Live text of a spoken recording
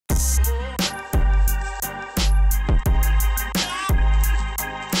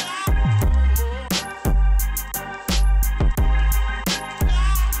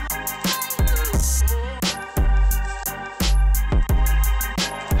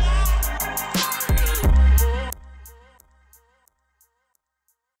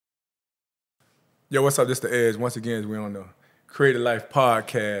Yo, what's up? This the Edge. Once again, we're on the Creative Life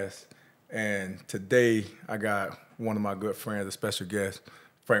podcast, and today I got one of my good friends, a special guest,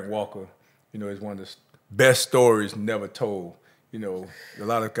 Frank Walker. You know, it's one of the best stories never told. You know, a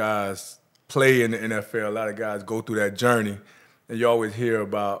lot of guys play in the NFL, a lot of guys go through that journey, and you always hear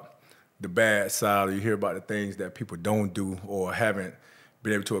about the bad side, or you hear about the things that people don't do or haven't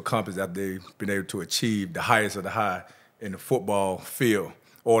been able to accomplish that they've been able to achieve the highest of the high in the football field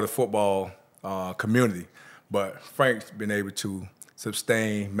or the football community. But Frank's been able to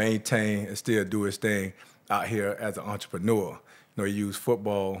sustain, maintain, and still do his thing out here as an entrepreneur. You know, he used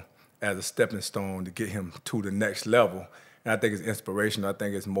football as a stepping stone to get him to the next level. And I think it's inspirational. I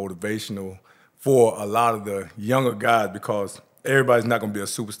think it's motivational for a lot of the younger guys, because everybody's not going to be a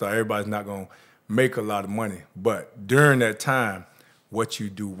superstar. Everybody's not going to make a lot of money. But during that time, what you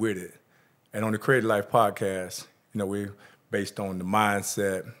do with it. And on the Creative Life podcast, you know, we're based on the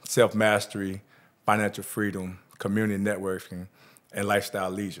mindset, self-mastery, financial freedom, community networking, and lifestyle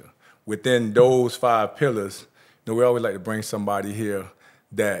leisure. Within those 5 pillars, you know, we always like to bring somebody here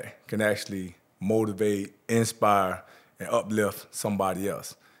that can actually motivate, inspire, and uplift somebody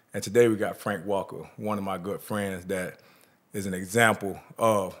else. And today we got Frank Walker, one of my good friends that is an example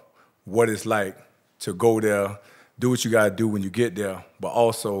of what it's like to go there, do what you got to do when you get there, but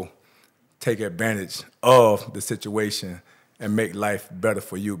also take advantage of the situation and make life better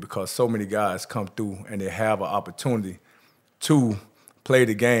for you, because so many guys come through and they have an opportunity to play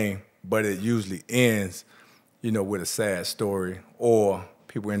the game, but it usually ends, you know, with a sad story, or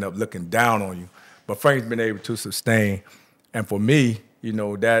people end up looking down on you. But Frank's been able to sustain, and for me, you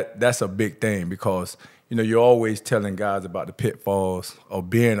know, that's a big thing, because, you know, you're always telling guys about the pitfalls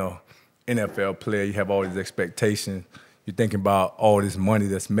of being a NFL player. You have all these expectations. You're thinking about all this money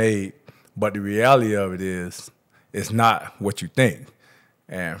that's made, but the reality of it is, it's not what you think.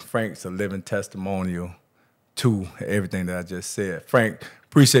 And Frank's a living testimonial to everything that I just said. Frank,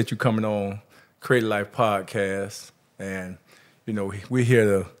 appreciate you coming on Creative Life podcast. And, you know, we're here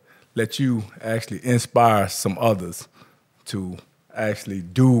to let you actually inspire some others to actually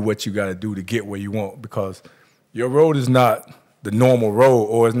do what you got to do to get where you want, because your road is not the normal road,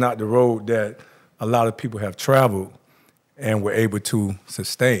 or it's not the road that a lot of people have traveled and were able to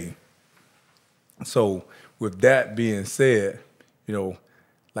sustain. So with that being said, you know,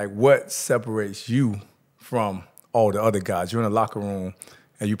 like, what separates you from all the other guys? You're in a locker room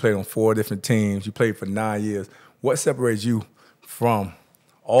and you played on 4 different teams. You played for 9 years. What separates you from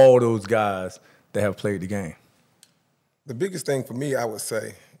all those guys that have played the game? The biggest thing for me, I would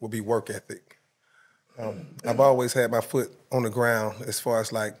say, would be work ethic. I've always had my foot on the ground as far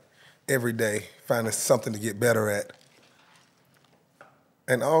as, like, every day finding something to get better at.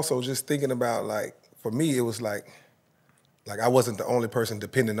 And also just thinking about, like, for me, it was like I wasn't the only person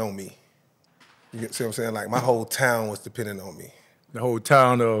depending on me. You see what I'm saying? Like, my whole town was depending on me. The whole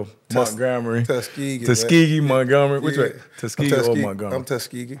town of Montgomery. Tuskegee. Montgomery. Which Yeah. way? Tuskegee or Montgomery? I'm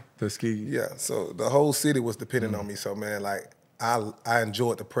Tuskegee. Tuskegee. Yeah, so the whole city was depending on me. So, man, like, I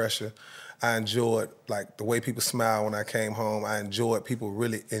enjoyed the pressure. I enjoyed, like, the way people smile when I came home. I enjoyed people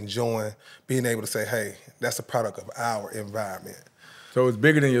really enjoying being able to say, hey, that's a product of our environment. So it's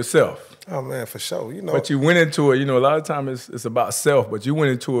bigger than yourself. Oh, man, for sure. You know, But you went into it, you know, a lot of times it's about self, but you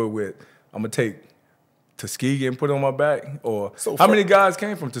went into it with, I'm going to take Tuskegee and put it on my back? Or how many guys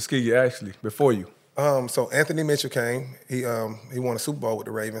came from Tuskegee, actually, before you? So Anthony Mitchell came. He won a Super Bowl with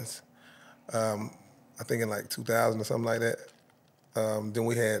the Ravens, I think in like 2000 or something like that. Then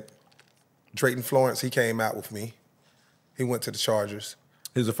we had Drayton Florence. He came out with me. He went to the Chargers.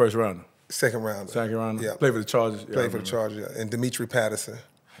 He was the first rounder. Second rounder. Second rounder? Yeah. Played for the Chargers? Played for the Chargers, yeah. And Demetri Patterson.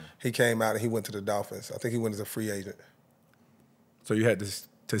 He came out and he went to the Dolphins. I think he went as a free agent. So you had this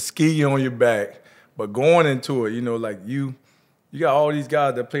Tuskegee on your back, but going into it, you know, like you got all these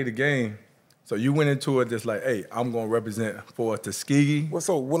guys that play the game. So you went into it just like, hey, I'm going to represent for Tuskegee. Well,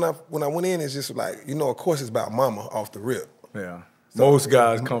 so when I went in, it's just like, you know, of course it's about mama off the rip. Yeah. So, most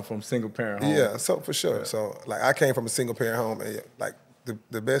guys come from single-parent homes. Yeah, so for sure. Yeah. So, like, I came from a single-parent home, and, like,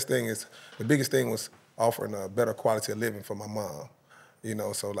 the biggest thing was offering a better quality of living for my mom. You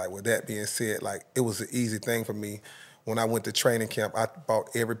know, so, like, with that being said, like, it was an easy thing for me. When I went to training camp, I bought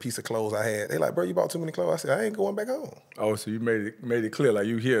every piece of clothes I had. They like, bro, you bought too many clothes. I said, I ain't going back home. Oh, so you made it clear, like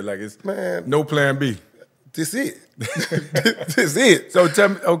you here, like it's man, no plan B. This it. This it. So tell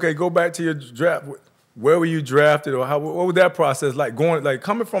me, okay, go back to your draft. Where were you drafted, or what was that process like?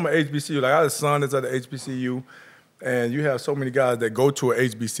 Coming from an HBCU, like I had a son that's at the HBCU, and you have so many guys that go to a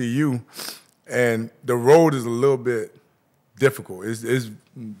HBCU, and the road is a little bit difficult.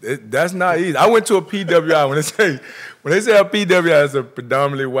 That's not easy. I went to a PWI. When they say a PWI is a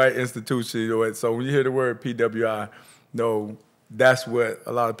predominantly white institution, so when you hear the word PWI, no, that's what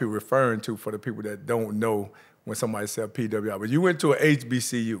a lot of people referring to for the people that don't know when somebody says PWI. But you went to a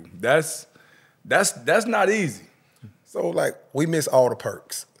HBCU. That's not easy. So like we miss all the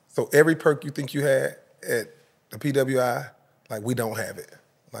perks. So every perk you think you had at the PWI, like we don't have it.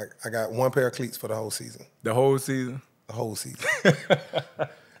 Like I got one pair of cleats for the whole season. The whole season? The whole season.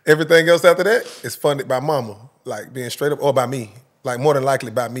 Everything else after that is funded by mama, like being straight up, or by me. Like more than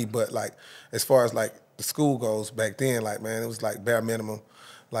likely by me, but like as far as like the school goes back then, like man, it was like bare minimum.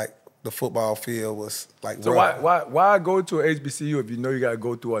 Like the football field was like So rough. why go to a HBCU if you know you got to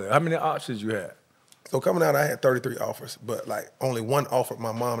go through all that? How many options you had? So coming out, I had 33 offers, but like only one offered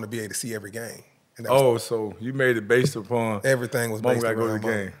my mom to be able to see every game. And that was So you made it based upon everything was mom based gotta around go to the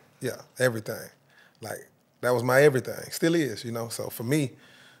mama. game. Yeah, everything. Like that was my everything. Still is, So for me,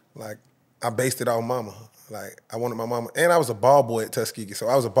 like I based it on mama. Like I wanted my mama, and I was a ball boy at Tuskegee, so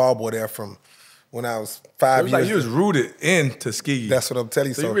I was a ball boy there from when I was 5 It was years. like you was rooted in Tuskegee. That's what I'm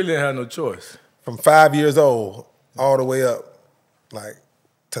telling you. So you really didn't have no choice. From 5 years old all the way up, like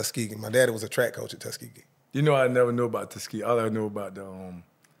Tuskegee. My daddy was a track coach at Tuskegee. I never knew about Tuskegee. All I knew about the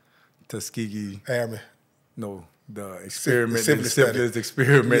Tuskegee. Airman. No, the experiment, the Syphilis study. syphilis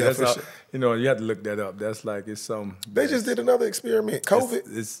experiment. Yeah, That's for all, sure. you have to look that up. That's like it's some. They just did another experiment.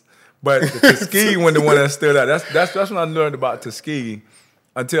 COVID. But the Tuskegee one, the one that stood out. That's when I learned about Tuskegee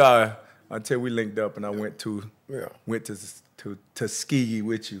until we linked up and I went to Tuskegee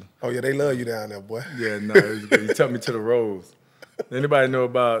with you. Oh yeah, they love you down there, boy. Yeah, no, you took me to the Rose. Anybody know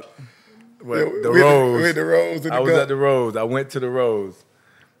about the Rose? With the Rose. I was at the Rose. I went to the Rose,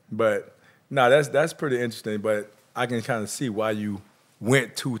 but no, that's pretty interesting. But I can kind of see why you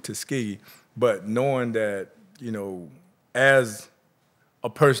went to Tuskegee. But knowing that, as a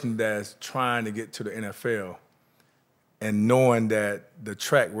person that's trying to get to the NFL, and knowing that the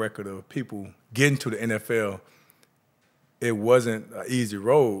track record of people getting to the NFL, it wasn't an easy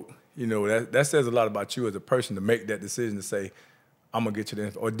road. That says a lot about you as a person to make that decision to say, I'm going to get to the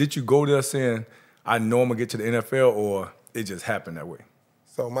NFL. Or did you go there saying, I know I'm going to get to the NFL, or it just happened that way?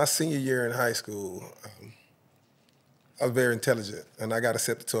 So my senior year in high school, I was very intelligent, and I got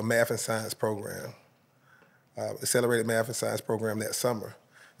accepted to a math and science program, accelerated math and science program that summer.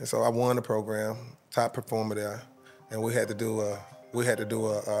 And so I won the program, top performer there, and we had to do a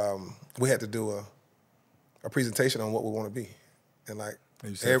presentation on what we want to be. And like,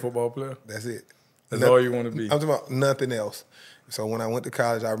 And you said football player? That's it. That's all you want to be? I'm talking about nothing else. So when I went to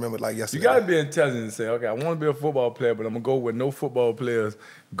college, I remember like yesterday. You got to be intelligent and say, okay, I want to be a football player, but I'm going to go where no football players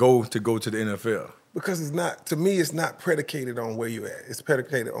go to the NFL. Because to me, it's not predicated on where you're at. It's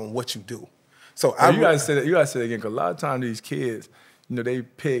predicated on what you do. So you got to say that. You got to say that again, because a lot of times these kids, they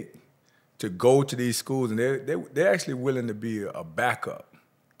pick to go to these schools, and they're actually willing to be a backup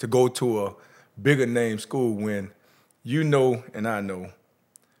to go to a bigger name school when and I know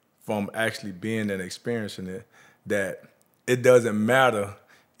from actually being and experiencing it that it doesn't matter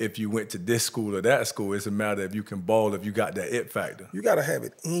if you went to this school or that school. It's a matter if you can ball, if you got that it factor. You got to have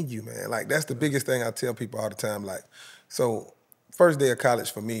it in you, man. Like, that's the biggest thing I tell people all the time. Like, so first day of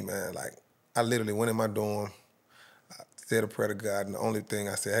college for me, man, like, I literally went in my dorm, I said a prayer to God, and the only thing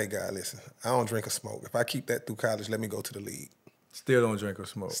I said, hey, God, listen, I don't drink or smoke. If I keep that through college, let me go to the league. Still don't drink or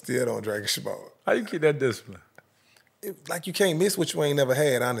smoke. Still don't drink or smoke. How you keep that discipline? Like, you can't miss what you ain't never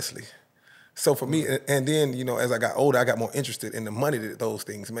had, honestly. So for me, and then, as I got older, I got more interested in the money that those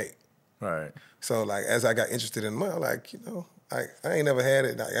things make. Right. So, like, as I got interested in money, like, I ain't never had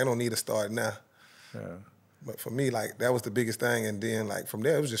it. Like, I don't need to start now. Yeah. But for me, like, that was the biggest thing. And then, like, from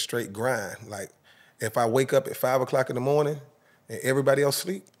there, it was just straight grind. Like, if I wake up at 5 o'clock in the morning and everybody else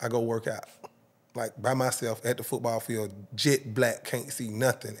sleep, I go work out. Like, by myself at the football field, jet black, can't see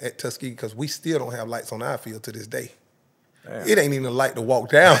nothing at Tuskegee, because we still don't have lights on our field to this day. Damn. It ain't even a light to walk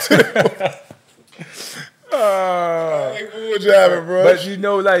down to. Good job, bro. But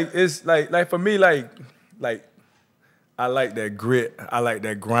it's like for me, like I like that grit. I like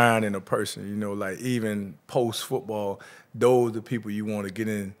that grind in a person. Like even post football, those are the people you want to get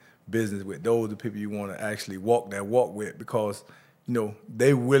in business with. Those are the people you want to actually walk that walk with, because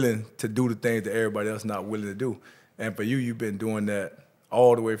they willing to do the things that everybody else not willing to do. And for you, you've been doing that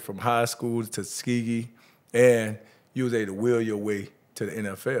all the way from high school to Tuskegee, and you was able to will your way to the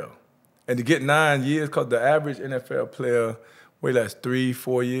NFL. And to get 9 years, because the average NFL player, that's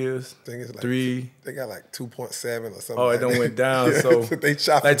 3-4 years. I think it's like 3. They got like 2.7 or something. Oh, it done went down. Yeah, so they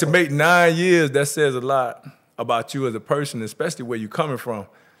chopped to make 9 years, that says a lot about you as a person, especially where you coming from.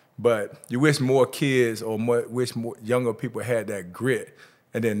 But you wish more kids or wish more younger people had that grit.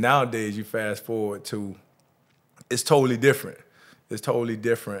 And then nowadays you fast forward to, it's totally different. It's totally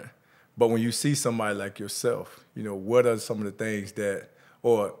different. But when you see somebody like yourself, you know, what are some of the things that,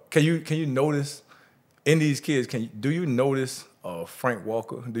 or can you notice in these kids? Do you notice Frank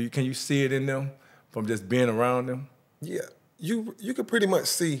Walker? Can you see it in them from just being around them? Yeah, you could pretty much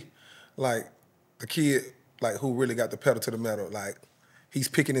see, like, the kid, like, who really got the pedal to the metal. Like, he's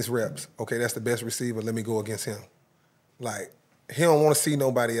picking his reps. Okay, that's the best receiver. Let me go against him. Like, he don't want to see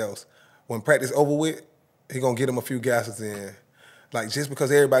nobody else. When practice over with, he gonna get him a few gasses in. Like, just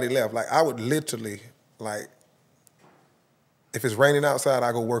because everybody left. Like, I would literally, like, if it's raining outside,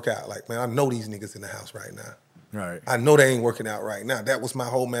 I go work out. Like, man, I know these niggas in the house right now. Right. I know they ain't working out right now. That was my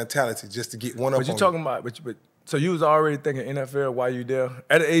whole mentality, just to get one up on But you talking about, but so you was already thinking NFL while you there?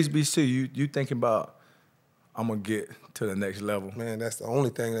 At the HBC, you thinking about, I'm gonna get to the next level. Man, that's the only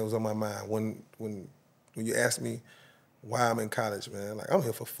thing that was on my mind. When you asked me why I'm in college, man, like, I'm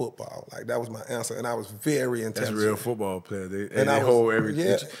here for football. Like, that was my answer, and I was very intelligent. That's real football player. And I hold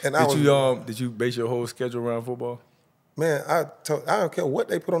everything. Yeah, did you base your whole schedule around football? Man, I don't care what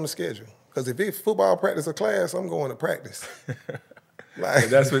they put on the schedule. Because if it's football practice or class, I'm going to practice. Like,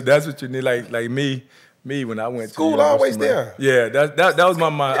 that's what you need. Like me when I went school to always there. Yeah, that was my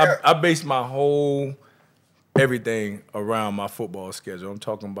mind. Yeah. I based my whole everything around my football schedule. I'm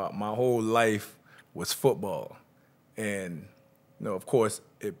talking about my whole life was football. And, you know, of course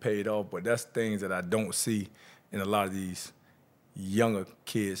it paid off, but that's things that I don't see in a lot of these younger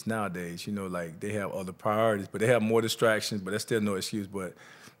kids nowadays. You know, like, they have other priorities, but they have more distractions, but that's still no excuse. But,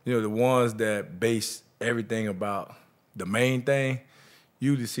 you know, the ones that base everything about the main thing,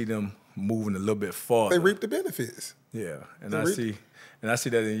 you usually see them moving a little bit farther. They reap the benefits. Yeah, and I see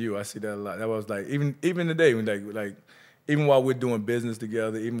that in you. I see that a lot. That was like even today when like even while we're doing business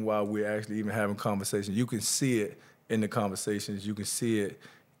together, even while we're actually even having conversations, you can see it in the conversations. You can see it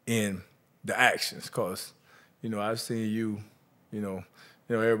in the actions. Cause, you know, I've seen you. You know,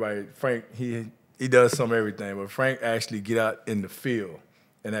 everybody. Frank, he does some everything, but Frank actually get out in the field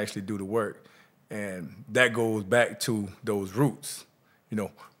and actually do the work, and that goes back to those roots. You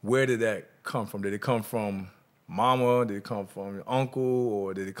know, where did that come from? Did it come from mama? Did it come from your uncle?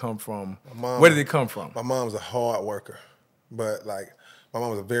 Or did it come from, where did it come from? My mom's a hard worker, but, like, my mom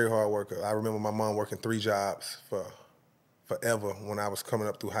was a very hard worker. I remember my mom working 3 jobs for forever when I was coming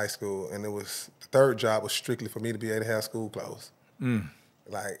up through high school, and the third job was strictly for me to be able to have school clothes.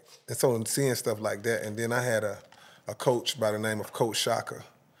 Like, and so seeing stuff like that, and then I had a coach by the name of Coach Shaka,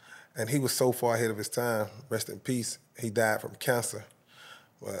 and he was so far ahead of his time, rest in peace. He died from cancer.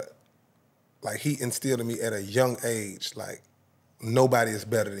 But, like, he instilled in me at a young age, like, nobody is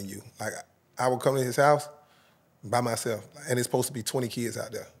better than you. Like, I would come to his house by myself, and it's supposed to be 20 kids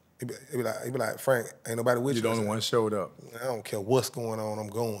out there. He'd be like, Frank, ain't nobody with you. You're the only one showed up. I don't care what's going on, I'm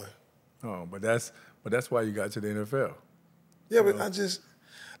going. Oh, but that's why you got to the NFL. Yeah, but I just,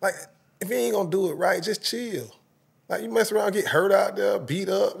 like, if you ain't gonna do it right, just chill. Like, you mess around, get hurt out there, beat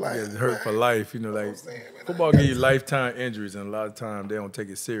up. Like, yeah, hurt for life, you know, like, football give you lifetime injuries, and a lot of times they don't take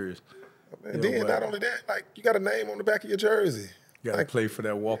it serious. And then, not only that, like, you got a name on the back of your jersey. You got to play for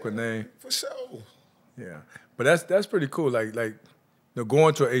that Walker name. For sure. Yeah, but that's pretty cool. Like, you know,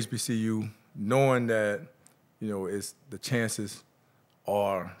 going to a HBCU, knowing that, you know, it's the chances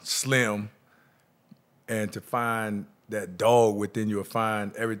are slim, and to find that dog within you or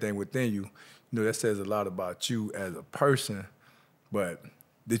find everything within you, you know, that says a lot about you as a person. But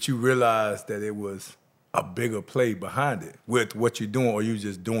did you realize that it was a bigger play behind it with what you're doing, or you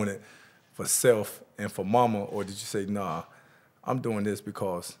just doing it for self and for mama, or did you say, nah, I'm doing this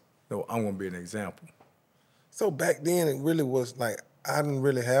because, you know, I'm gonna be an example? So back then, it really was like, I didn't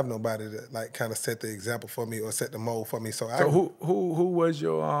really have nobody that, like, kind of set the example for me or set the mold for me. So who was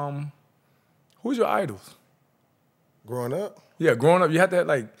your who's your idols? Growing up? Yeah, growing up, you had to have,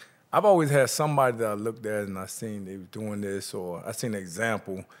 like, I've always had somebody that I looked at and I seen they were doing this, or I seen an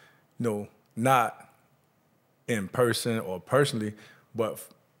example, you know, not in person or personally, but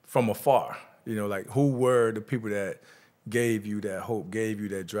from afar. You know, like, who were the people that gave you that hope, gave you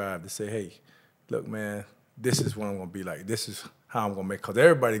that drive to say, hey, look, man, this is what I'm gonna be like. This is how I'm gonna make. Because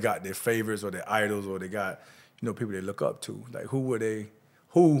everybody got their favorites or their idols, or they got, you know, people they look up to. Like,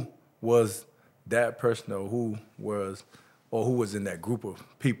 who was that person, or who was in that group of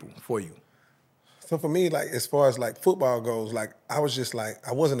people for you? So for me, like, as far as, like, football goes, like, I was just, like,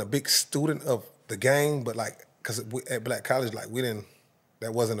 I wasn't a big student of the game, but, like, because at Black College, like,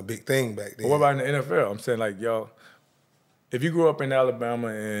 that wasn't a big thing back then. But what about in the NFL? I'm saying, like, y'all, if you grew up in Alabama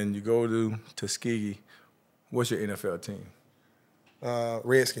and you go to Tuskegee, what's your NFL team?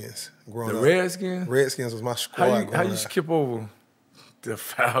 Redskins growing The up. Redskins? Redskins was my How squad you growing up. skip over the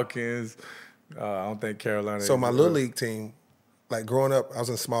Falcons? I don't think Carolina. So is, my little league team, like growing up, I was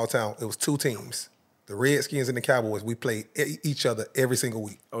in a small town. It was 2 teams. The Redskins and the Cowboys. We played each other every single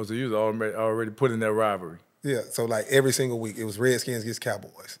week. Oh, so you was already put in that rivalry. Yeah, so like every single week, it was Redskins against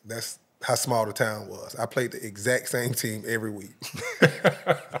Cowboys. That's how small the town was. I played the exact same team every week.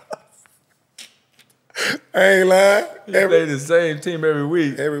 I ain't lying. You played the same team every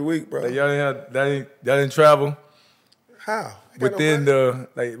week. Every week, bro. Like y'all didn't travel How? within the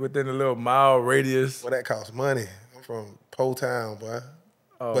little mile radius. Well, that costs money. I'm from Po Town, boy.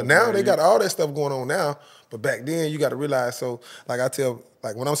 Oh, but now man, they got all that stuff going on now. But back then, you got to realize. So, like I tell,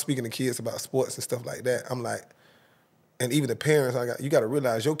 like when I'm speaking to kids about sports and stuff like that, I'm like, and even the parents, you got to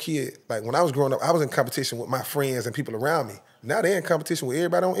realize your kid. Like when I was growing up, I was in competition with my friends and people around me. Now they're in competition with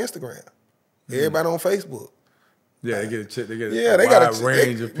everybody on Instagram, everybody on Facebook. Yeah, like, they get yeah, a they wide got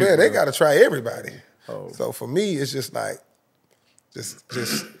range of people. Yeah, they got to try everybody. Oh. So for me, it's just like, just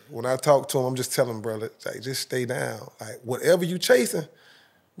when I talk to them, I'm just telling them, brother, like just stay down. Like whatever you chasing,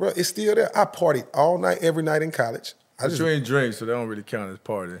 bro, it's still there. I partied all night, every night in college. But you ain't drink, so they don't really count as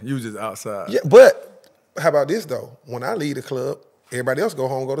partying. You was just outside. Yeah, but how about this though? When I leave the club, everybody else go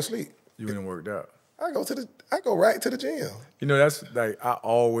home, go to sleep. You ain't worked out. I go right to the gym. You know, that's like I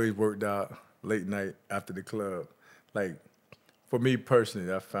always worked out late night after the club. Like for me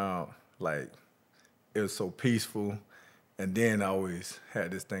personally, I found like it was so peaceful. And then I always had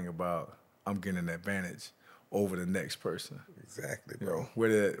this thing about I'm getting an advantage over the next person. Exactly, bro.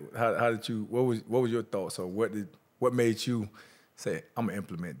 How did you? What was your thoughts? Or what made you say I'm gonna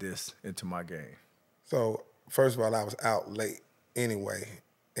implement this into my game? So first of all, I was out late anyway,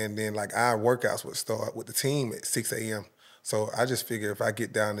 and then like our workouts would start with the team at 6 a.m. So I just figured if I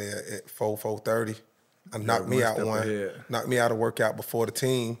get down there at 4:30, knock me out knock me out of workout before the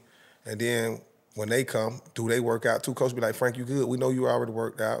team, and then when they come, do they work out too? Coach be like, Frank, you good? We know you already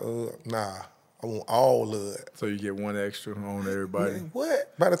worked out. Nah, I want all of it. So you get one extra on everybody? Man,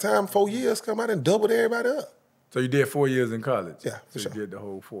 what? By the time 4 years come, I done doubled everybody up. So you did 4 years in college? Yeah, for so sure. You did the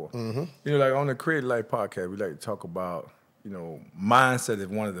whole 4. Mm-hmm. You know, like on the Creative Life podcast, we like to talk about, you know, mindset is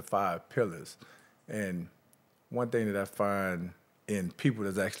one of the 5 pillars. And one thing that I find in people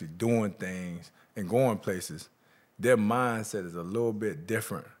that's actually doing things and going places, their mindset is a little bit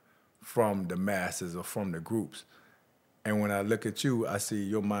different from the masses or from the groups. And when I look at you, I see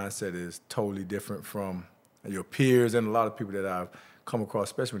your mindset is totally different from your peers and a lot of people that I've come across,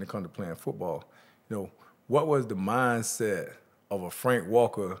 especially when it comes to playing football. You know, what was the mindset of a Frank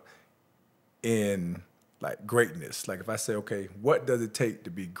Walker in like greatness? Like if I say, okay, what does it take to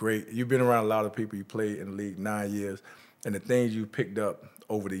be great? You've been around a lot of people. You played in the league 9 years, and the things you picked up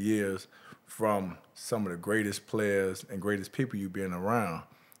over the years from some of the greatest players and greatest people you've been around.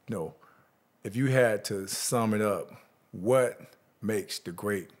 You know, if you had to sum it up, what makes the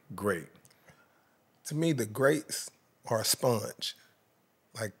great great? To me, the greats are a sponge.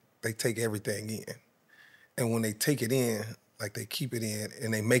 Like they take everything in. And when they take it in, like they keep it in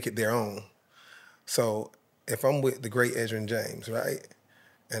and they make it their own. So if I'm with the great Edgerrin James, right?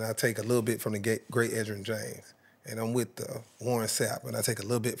 And I take a little bit from the great Edgerrin James, and I'm with Warren Sapp, and I take a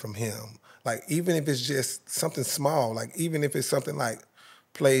little bit from him. Like even if it's just something small, like even if it's something like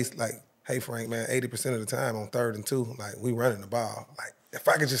plays like, hey Frank, man, 80% of the time on 3rd and 2, like we running the ball. Like if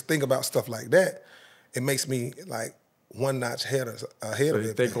I could just think about stuff like that, it makes me like one notch ahead of So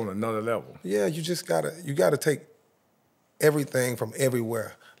you think on another level. Yeah, you gotta take everything from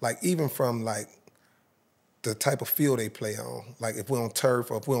everywhere. Like even from like the type of field they play on. Like if we're on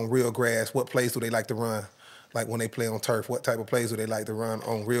turf or if we're on real grass, what plays do they like to run? Like when they play on turf, what type of plays do they like to run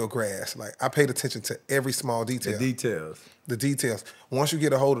on real grass? Like I paid attention to every small detail. The details. Once you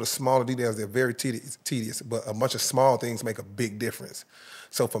get a hold of the smaller details, they're very tedious, but a bunch of small things make a big difference.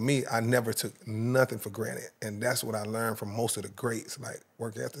 So for me, I never took nothing for granted. And that's what I learned from most of the greats, like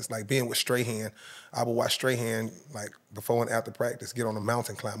work ethics. Like being with Strahan, I would watch Strahan like before and after practice, get on a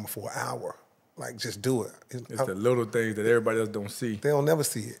mountain climber for an hour. Like just do it. It's the little things that everybody else don't see. They don't never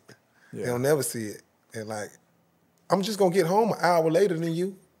see it. Yeah. They'll never see it. And like, I'm just gonna get home an hour later than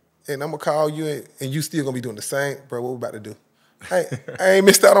you, and I'm gonna call you, and you still gonna be doing the same, bro. What we about to do? I ain't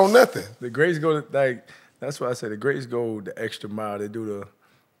missed out on nothing. The greats go like that's why I say the greats go the extra mile. They do the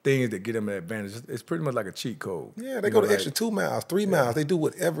things that get them an advantage. It's pretty much like a cheat code. Yeah, they go the extra 2 miles, 3 miles. They do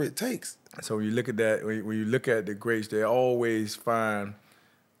whatever it takes. So when you look at that, when you look at the greats, they always find,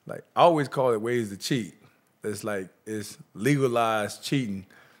 like I always call it ways to cheat. It's like it's legalized cheating,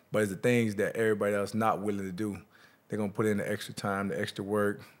 but it's the things that everybody else not willing to do. They're gonna put in the extra time, the extra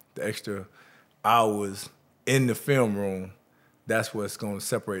work, the extra hours in the film room that's what's going to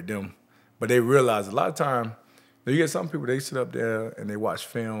separate them. But they realize a lot of time, you get some people, they sit up there and they watch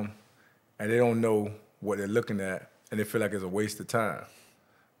film and they don't know what they're looking at and they feel like it's a waste of time.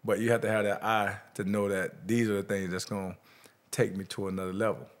 But you have to have that eye to know that these are the things that's going to take me to another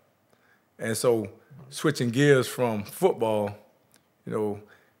level. And so switching gears from football, you know,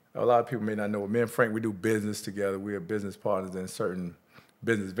 a lot of people may not know, me and Frank, we do business together. We are business partners in certain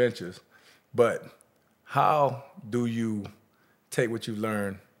business ventures. But how do you take what you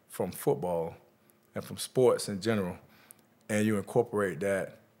learned from football and from sports in general and you incorporate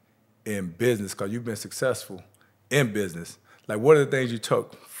that in business, because you've been successful in business? Like, what are the things you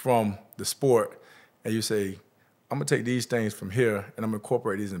took from the sport and you say, I'm going to take these things from here and I'm going to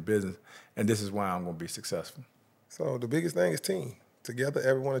incorporate these in business, and this is why I'm going to be successful? So the biggest thing is team. Together,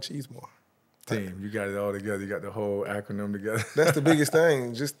 everyone achieves more. Team, you got it all together. You got the whole acronym together. That's the biggest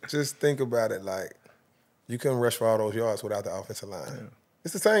thing. Just think about it. Like, you couldn't rush for all those yards without the offensive line. Yeah.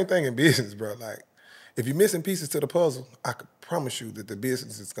 It's the same thing in business, bro. Like, if you're missing pieces to the puzzle, I could promise you that the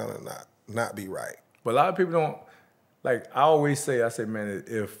business is gonna not be right. But a lot of people don't, like, I say, man,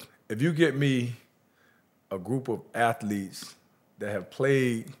 if you get me a group of athletes that have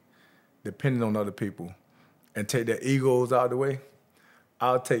played depending on other people and take their egos out of the way,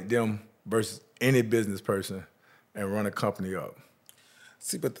 I'll take them versus any business person and run a company up.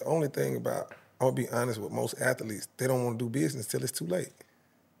 See, but the only thing about, I'll be honest with most athletes, they don't want to do business till it's too late.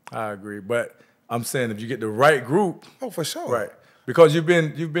 I agree, but I'm saying if you get the right group. Oh, for sure. Right. Because you've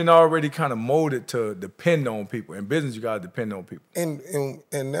been already kind of molded to depend on people. In business, you got to depend on people. And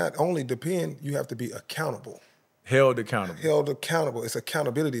not only depend, you have to be accountable. Held accountable. Held accountable. It's an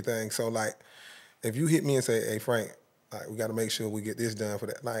accountability thing. So, like, if you hit me and say, hey, Frank, like, we got to make sure we get this done for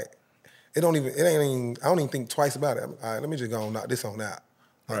that. Like, I don't even think twice about it. All right, let me just go and knock this on out.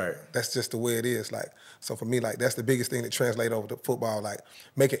 Like, right. That's just the way it is. Like, so for me, like, that's the biggest thing that translates over to football. Like,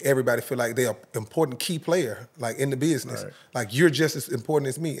 making everybody feel like they're an important key player, like, in the business. Right. Like, you're just as important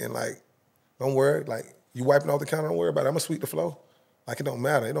as me. And, like, don't worry. Like, you wiping off the counter, don't worry about it. I'm going to sweep the flow. Like, it don't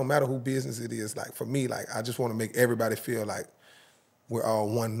matter. It don't matter who business it is. Like, for me, like, I just want to make everybody feel like we're all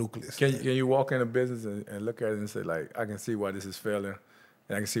one nucleus. Can you walk in a business and look at it and say, like, I can see why this is failing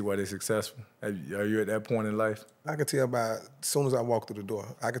and I can see why they're successful? Are you at that point in life? I can tell by, as soon as I walk through the door,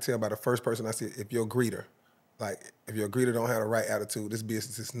 I can tell by the first person I see, if you're a greeter, like, if your greeter don't have the right attitude, this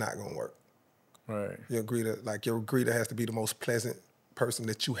business is not going to work. Right. Your greeter has to be the most pleasant person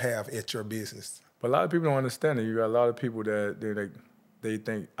that you have at your business. But a lot of people don't understand it. You got a lot of people that they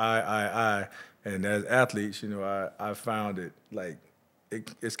think I, and as athletes, you know, I found it, like,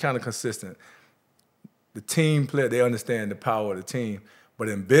 it's kind of consistent. The team player, they understand the power of the team. But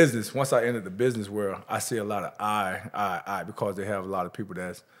in business, once I entered the business world, I see a lot of I, because they have a lot of people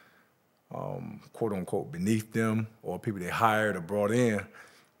that's quote unquote beneath them or people they hired or brought in.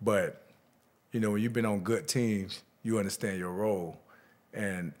 But, you know, when you've been on good teams, you understand your role.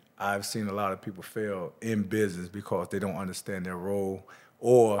 And I've seen a lot of people fail in business because they don't understand their role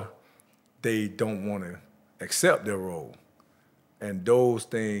or they don't want to accept their role. And those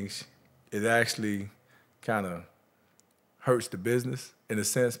things, it actually kind of hurts the business in a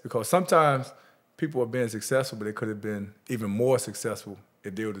sense, because sometimes people are being successful, but they could have been even more successful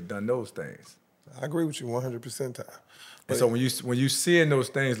if they would have done those things. I agree with you 100%. And so when you seeing those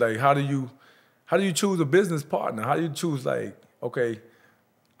things, like, how do you choose a business partner? How do you choose, like, okay,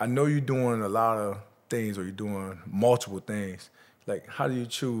 I know you're doing a lot of things or you're doing multiple things. Like, how do you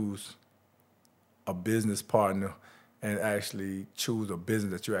choose a business partner and actually choose a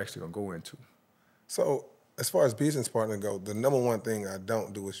business that you're actually gonna go into? So as far as business partner go, the number one thing I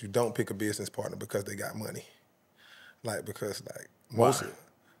don't do is you don't pick a business partner because they got money. Like, because like most,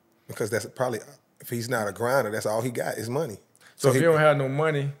 because that's probably, if he's not a grinder, that's all he got is money. So if you don't have no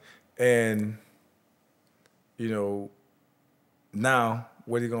money and, you know, now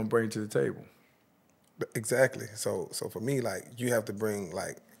what are you gonna bring to the table? Exactly. So for me, like, you have to bring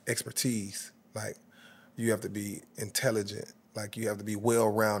like expertise. Like, you have to be intelligent. Like, you have to be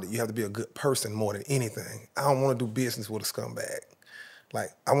well-rounded. You have to be a good person more than anything. I don't want to do business with a scumbag. Like,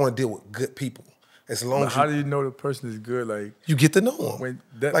 I want to deal with good people. As long as how do you know the person is good? Like, you get to know them.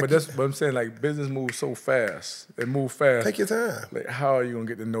 But that's what I'm saying. Like, business moves so fast. It moves fast. Take your time. Like, how are you gonna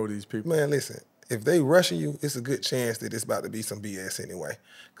get to know these people? Man, listen. If they rushing you, it's a good chance that it's about to be some BS anyway.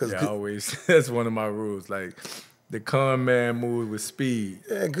 Yeah, always. That's one of my rules. Like, the con man moves with speed.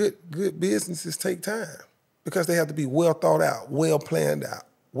 Yeah, good businesses take time because they have to be well thought out, well planned out,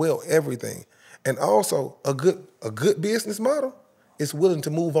 well everything. And also, a good business model is willing to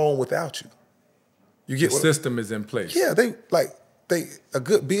move on without you. You get the system is in place. Yeah, a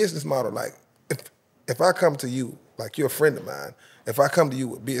good business model. Like, if I come to you, like you're a friend of mine, if I come to you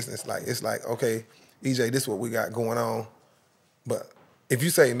with business, like it's like, okay, EJ, this is what we got going on. But if you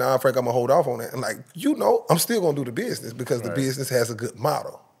say, nah, Frank, I'm gonna hold off on that, and like, I'm still gonna do the business because the business has a good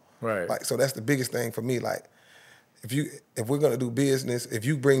model. Right. Like, so that's the biggest thing for me. Like, if we're gonna do business, if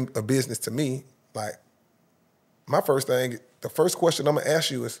you bring a business to me, like, the first question I'm gonna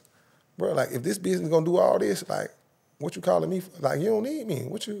ask you is, bro, like, if this business gonna do all this, like, what you calling me for? Like, you don't need me.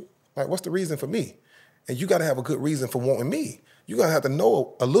 What's the reason for me? And you gotta have a good reason for wanting me. You gotta have to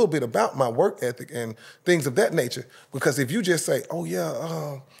know a little bit about my work ethic and things of that nature. Because if you just say, oh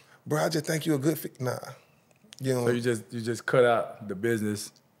yeah, bro, I just think you're a good fit. Nah. So you just cut out the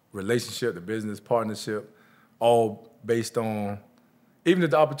business relationship, the business partnership, all based on, even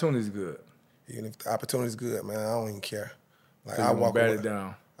if the opportunity is good. Even if the opportunity is good, man, I don't even care. Like, So you bat it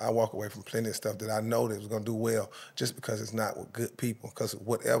down. I walk away from plenty of stuff that I know that was gonna do well just because it's not with good people. Because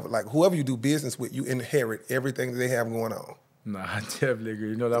whoever you do business with, you inherit everything that they have going on. No, I definitely agree.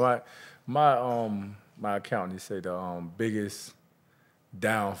 You know, like my accountant say the biggest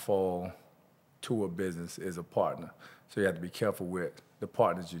downfall to a business is a partner. So you have to be careful with the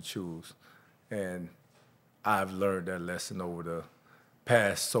partners you choose. And I've learned that lesson over the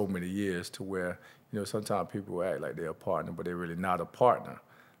past so many years to where, sometimes people act like they're a partner, but they're really not a partner.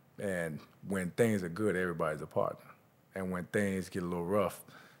 And when things are good, everybody's a partner. And when things get a little rough,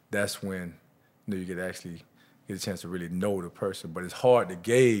 that's when you get a chance to really know the person. But it's hard to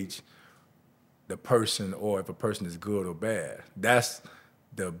gauge the person or if a person is good or bad. That's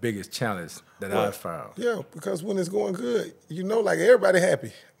the biggest challenge that I've found. Yeah, because when it's going good, like everybody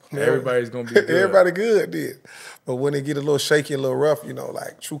happy. Everybody's gonna be good. Everybody good did. But when it get a little shaky, a little rough,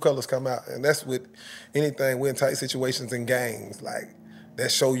 like true colors come out. And that's with anything. We're in tight situations and games. Like, that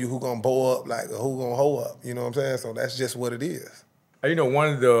show you who gonna bow up, like, or who gonna hold up. You know what I'm saying? So that's just what it is.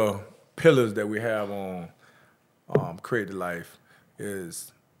 One of the pillars that we have on Create the Life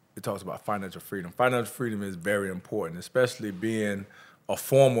is, it talks about financial freedom. Financial freedom is very important, especially being a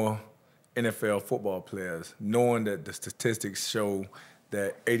former NFL football player, knowing that the statistics show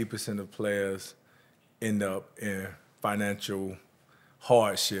that 80% of players end up in financial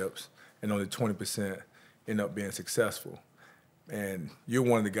hardships and only 20% end up being successful. And you're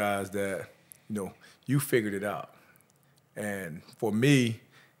one of the guys that, you figured it out. And for me,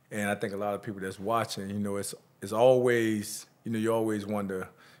 and I think a lot of people that's watching, it's always, you always wonder,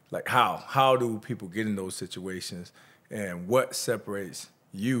 like, how do people get in those situations, and what separates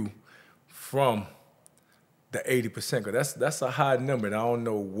you from the 80%? Because that's a high number, and I don't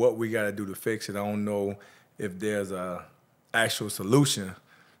know what we got to do to fix it. I don't know if there's a actual solution,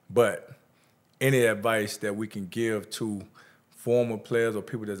 but any advice that we can give to former players or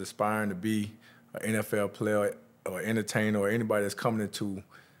people that's aspiring to be an NFL player or entertainer or anybody that's coming into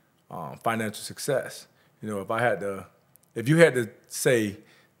financial success. If you had to say,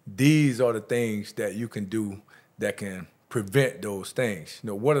 these are the things that you can do that can prevent those things,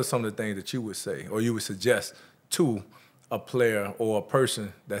 what are some of the things that you would say or you would suggest to a player or a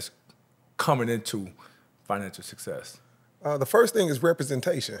person that's coming into financial success? The first thing is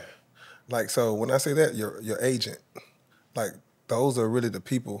representation. Like, so when I say that, your agent, like, those are really the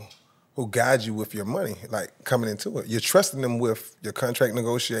people who guide you with your money, like, coming into it. You're trusting them with your contract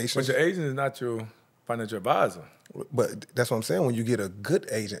negotiations. But your agent is not your financial advisor. But that's what I'm saying. When you get a good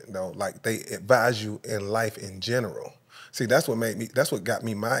agent, though, like, they advise you in life in general. See, that's what got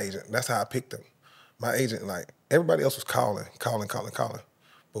me my agent. That's how I picked him. My agent, like, everybody else was calling.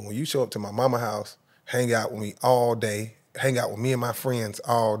 But when you show up to my mama house, hang out with me all day, hang out with me and my friends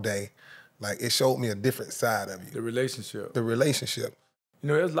all day, like, it showed me a different side of you. The relationship.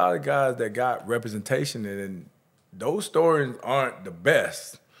 There's a lot of guys that got representation, and those stories aren't the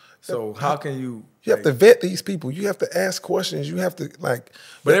best. So how can you... You have to vet these people. You have to ask questions. You have to, like...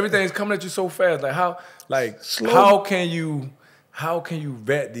 But everything's coming at you so fast. How can you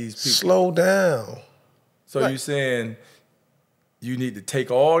vet these people? Slow down. So you're saying you need to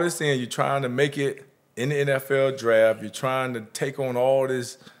take all this in. You're trying to make it in the NFL draft. You're trying to take on all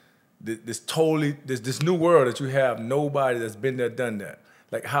this new world that you have nobody that's been there, done that.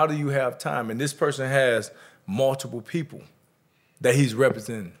 Like, how do you have time? And this person has multiple people that he's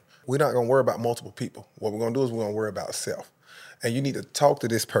representing. We're not going to worry about multiple people. What we're going to do is we're going to worry about self. And you need to talk to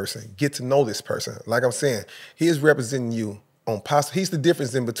this person, get to know this person. Like I'm saying, he is representing you on he's the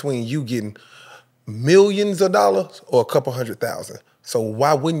difference in between you getting millions of dollars or a couple $100,000. So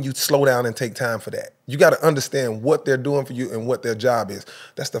why wouldn't you slow down and take time for that? You got to understand what they're doing for you and what their job is.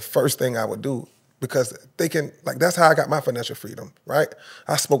 That's the first thing I would do, because they can, like, that's how I got my financial freedom, right?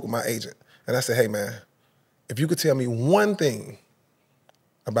 I spoke with my agent and I said, hey man, if you could tell me one thing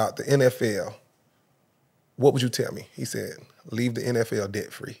about the NFL what would you tell me? He said, leave the NFL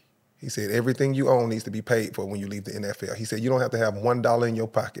debt-free. He said, everything you own needs to be paid for when you leave the NFL. He said, you don't have to have $1 in your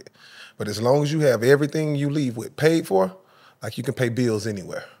pocket. But as long as you have everything you leave with paid for, like you can pay bills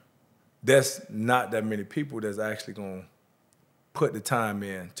anywhere. That's not that many people that's actually going to put the time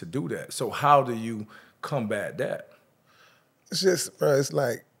in to do that. So how do you combat that? It's just, bro, it's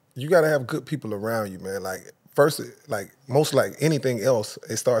like you got to have good people around you, man. Like, first, like most like anything else,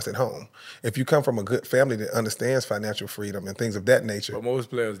 it starts at home. If you come from a good family that understands financial freedom and things of that nature. But most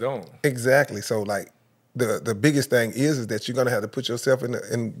players don't. Exactly. So like the biggest thing is that you're gonna have to put yourself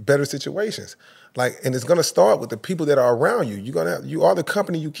in better situations. Like, and it's gonna start with the people that are around you. You are the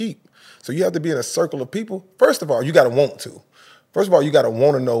company you keep. So you have to be in a circle of people. First of all, you gotta want to. First of all, you gotta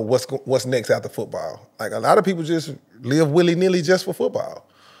want to know what's next after football. Like a lot of people just live willy-nilly just for football.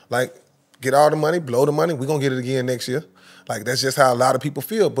 Like, get all the money, blow the money, we're gonna get it again next year. Like, that's just how a lot of people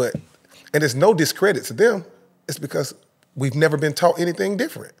feel. And it's no discredit to them. It's because we've never been taught anything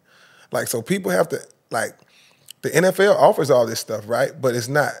different. Like, so people have to, like, the NFL offers all this stuff, right? But it's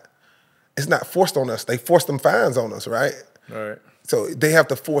not forced on us. They force them fines on us, right? All right. So they have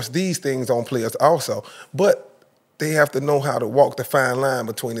to force these things on players also. But they have to know how to walk the fine line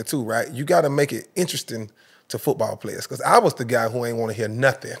between the two, right? You gotta make it interesting to football players. Because I was the guy who ain't wanna hear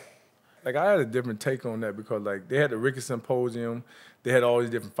nothing. Like, I had a different take on that because, like, they had the Ricketts Symposium, they had all these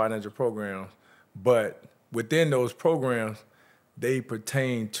different financial programs, but within those programs, they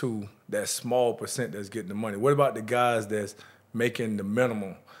pertain to that small percent that's getting the money. What about the guys that's making the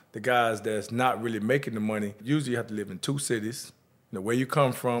minimum? The guys that's not really making the money? Usually you have to live in two cities, where you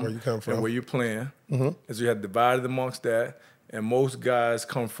come from, and where you're playing. Mm-hmm. And so you have to divide it amongst that, and most guys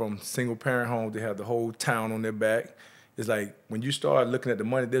come from single-parent homes. They have the whole town on their back. It's like when you start looking at the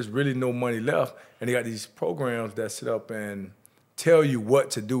money, there's really no money left. And they got these programs that sit up and tell you what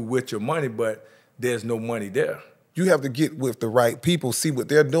to do with your money, but there's no money there. You have to get with the right people, see what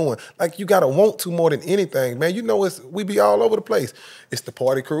they're doing. Like, you got to want to more than anything, man. You know, we be all over the place. It's the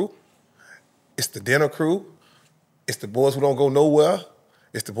party crew. It's the dinner crew. It's the boys who don't go nowhere.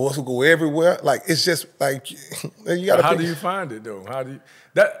 It's the boys who go everywhere. Like, it's just like you got to. How do you find it though? How do you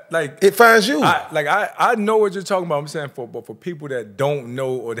it finds you? I know what you're talking about. I'm saying but for people that don't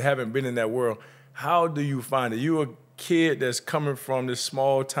know or that haven't been in that world, how do you find it? You a kid that's coming from this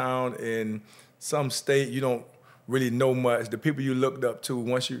small town in some state, you don't really know much. The people you looked up to,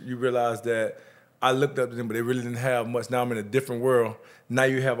 once you realize that I looked up to them, but they really didn't have much. Now I'm in a different world. Now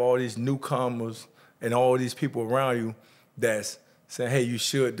you have all these newcomers and all these people around you that's saying, hey, you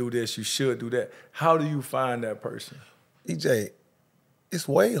should do this, you should do that. How do you find that person? EJ, it's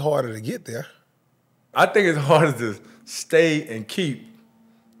way harder to get there. I think it's harder to stay and keep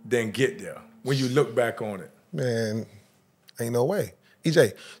than get there when you look back on it. Man, ain't no way.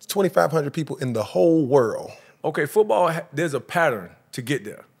 EJ, it's 2,500 people in the whole world. Okay, football, there's a pattern to get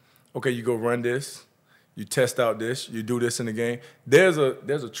there. Okay, you go run this, you test out this, you do this in the game. There's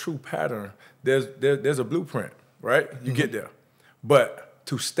a true pattern. There's a blueprint, right? You get there. But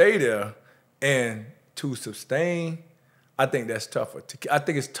to stay there and to sustain, I think that's tougher. I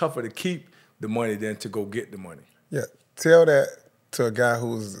think it's tougher to keep the money than to go get the money. Yeah, tell that to a guy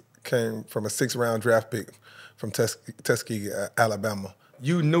who came from a 6th-round draft pick from Tuskegee, Alabama.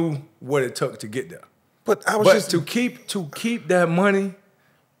 You knew what it took to get there. But I was to keep that money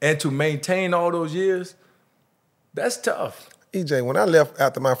and to maintain all those years, that's tough. EJ, when I left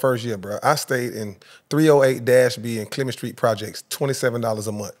after my first year, bro, I stayed in 308-B in Clement Street Projects, $27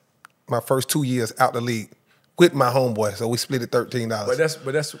 a month. My first 2 years out the league with my homeboy, so we split it $13.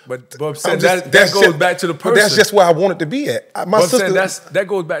 But I'm saying that goes back to the person. But that's just where I wanted to be at. My sister, that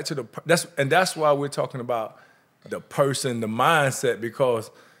goes back to that's why we're talking about the person, the mindset, because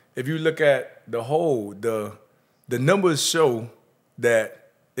if you look at the whole, the numbers show that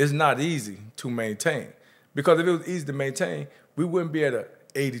it's not easy to maintain. Because if it was easy to maintain, we wouldn't be at an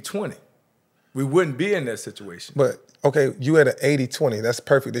 80-20. We wouldn't be in that situation. But, okay, you at an 80-20. That's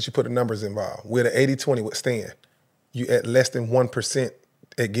perfect that you put the numbers involved. We're at an 80-20 with Stan. You at less than 1%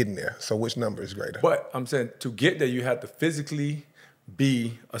 at getting there. So which number is greater? But I'm saying to get there, you have to physically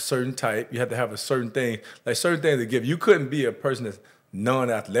be a certain type. You have to have a certain thing, like certain things to give. You couldn't be a person that's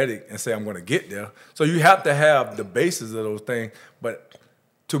non-athletic and say, I'm going to get there. So you have to have the basis of those things. But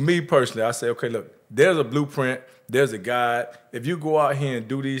to me personally, I say, okay, look, there's a blueprint, there's a guide. If you go out here and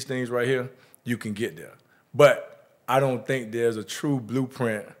do these things right here, you can get there. But I don't think there's a true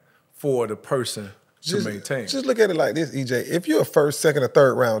blueprint for the person to maintain. Just look at it like this, EJ. If you're a 1st, 2nd, or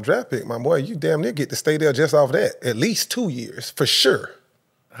 3rd round draft pick, my boy, you damn near get to stay there just off that. At least 2 years, for sure.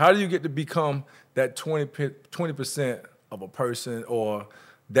 How do you get to become that 20% of a person or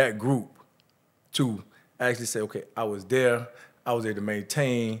that group to actually say, okay, I was there, I was able to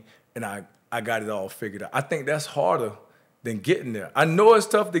maintain, and I got it all figured out. I think that's harder than getting there. I know it's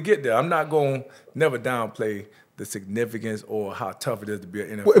tough to get there. I'm not going to never downplay the significance or how tough it is to be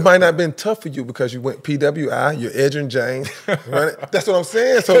an NFL Well, it might not player. have been tough for you because you went PWI, you're Edgerrin James, right? That's what I'm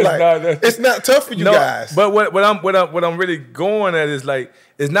saying. So it's not tough for you guys. But what I'm really going at is like,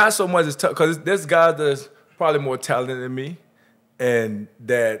 it's not so much as tough, because there's guys that's probably more talented than me and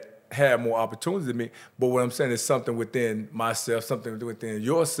that had more opportunities than me. But what I'm saying is something within myself, something within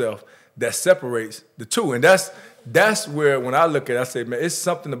yourself that separates the two. And that's where, when I look at it, I say, man, it's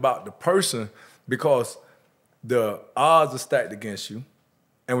something about the person, because the odds are stacked against you.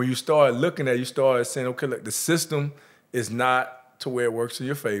 And when you start looking at it, you start saying, okay, look, the system is not to where it works in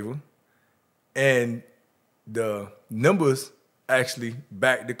your favor. And the numbers actually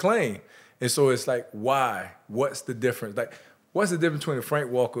back the claim. And so it's like, why? What's the difference? Like, what's the difference between a Frank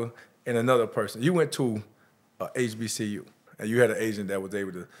Walker and another person? You went to HBCU, and you had an agent that was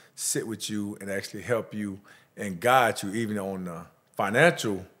able to sit with you and actually help you and guide you, even on the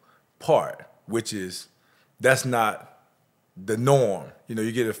financial part, which is, that's not the norm. You know,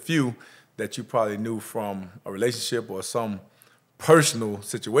 you get a few that you probably knew from a relationship or some personal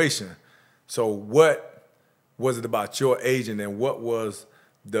situation. So what was it about your agent, and what was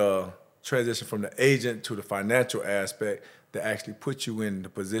the transition from the agent to the financial aspect that actually put you in the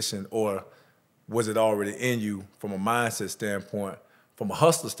position, or was it already in you from a mindset standpoint, from a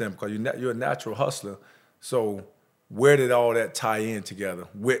hustler standpoint, because you're a natural hustler. So where did all that tie in together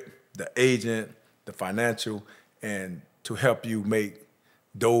with the agent, the financial, and to help you make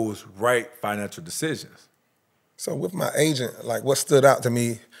those right financial decisions? So with my agent, like, what stood out to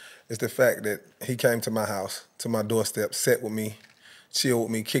me is the fact that he came to my house, to my doorstep, sat with me, chilled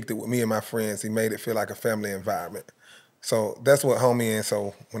with me, kicked it with me and my friends. He made it feel like a family environment. So that's what hung me in.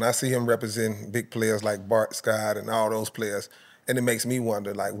 So when I see him representing big players like Bart Scott and all those players, and it makes me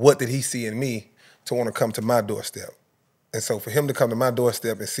wonder, like, what did he see in me to want to come to my doorstep? And so for him to come to my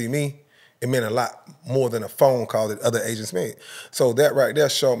doorstep and see me, it meant a lot more than a phone call that other agents made. So that right there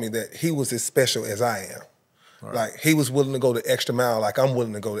showed me that he was as special as I am. Right. Like, he was willing to go the extra mile like I'm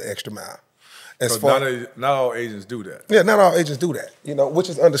willing to go the extra mile. So not all agents do that. Yeah, not all agents do that, you know, which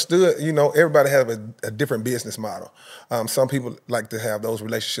is understood. You know, everybody have a different business model. Some people like to have those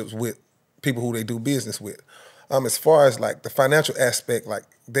relationships with people who they do business with. As far as like the financial aspect, like,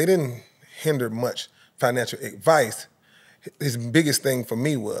 they didn't hinder much financial advice. His biggest thing for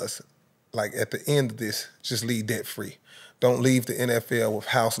me was, like, at the end of this, just leave debt free. Don't leave the NFL with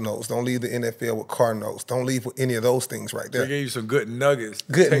house notes. Don't leave the NFL with car notes. Don't leave with any of those things right there. They gave you some good nuggets.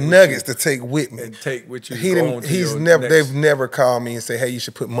 Good nuggets to take with me. And take with you. They've never called me and say, hey, you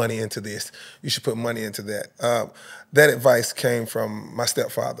should put money into this. You should put money into that. That advice came from my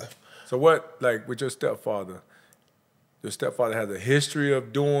stepfather. So what, like, with your stepfather has a history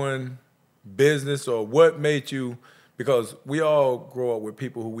of doing business, or what made you, because we all grow up with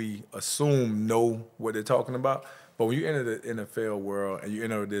people who we assume know what they're talking about. But when you enter the NFL world and you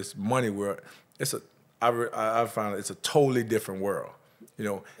enter this money world, I found it's a totally different world, you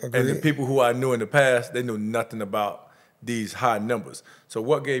know. Agreed. And the people who I knew in the past, they knew nothing about these high numbers. So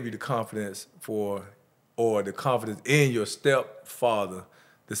what gave you the confidence or the confidence in your stepfather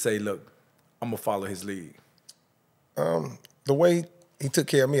to say, look, I'm gonna follow his lead? The way he took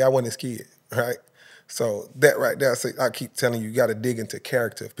care of me, I wasn't his kid, right? So that right there, I keep telling you, you got to dig into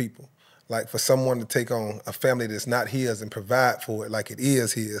character of people. Like, for someone to take on a family that's not his and provide for it like it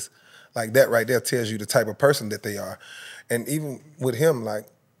is his, like, that right there tells you the type of person that they are. And even with him, like,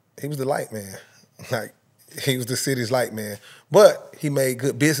 he was the light man. Like, he was the city's light man. But he made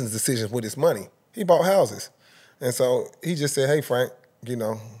good business decisions with his money. He bought houses. And so he just said, hey, Frank, you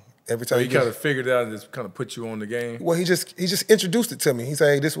know, every time so he kind of figured it out and just kind of put you on the game? Well, he just introduced it to me. He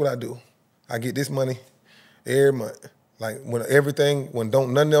said, hey, this is what I do. I get this money every month. Like, when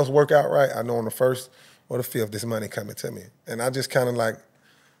nothing else work out right, I know on the 1st or the 5th, this money coming to me. And I just kind of like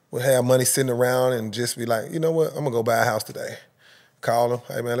would have money sitting around and just be like, you know what, I'm gonna go buy a house today. Call him,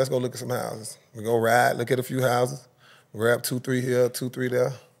 hey man, let's go look at some houses. We go ride, look at a few houses, grab 2, 3 here, 2, 3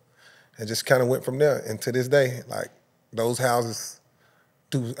 there, and just kind of went from there. And to this day, like, those houses,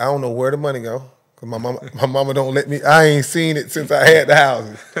 I don't know where the money go. Cause my mama don't let me, I ain't seen it since I had the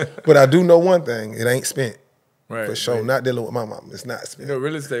houses. But I do know one thing, it ain't spent. Right, for sure, right. Not dealing with my mom. It's not spent. You know,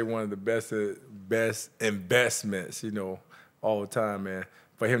 real estate one of the best investments, you know, all the time, man,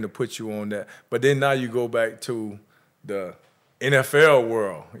 for him to put you on that. But then now you go back to the NFL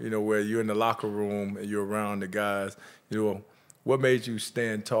world, you know, where you're in the locker room and you're around the guys. You know, what made you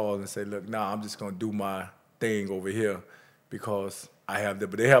stand tall and say, look, nah, I'm just going to do my thing over here because I have that.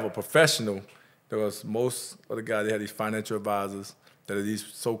 But they have a professional Because most of the guys, they have these financial advisors that are these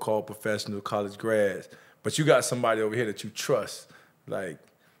so-called professional college grads. But you got somebody over here that you trust. Like,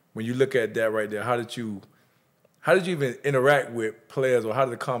 when you look at that right there, how did you even interact with players, or how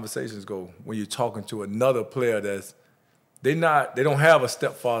did the conversations go when you're talking to another player they don't have a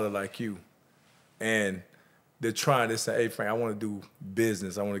stepfather like you, and they're trying to say, hey, Frank, I want to do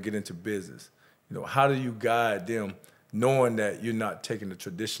business. I want to get into business. You know, how do you guide them knowing that you're not taking the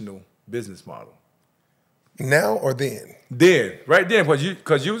traditional business model? Now or then? Then, right then,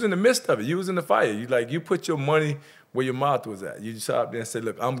 because you was in the midst of it. You was in the fire. You put your money where your mouth was at. You just out there and said,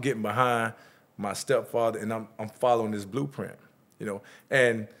 look, I'm getting behind my stepfather, and I'm following this blueprint. You know,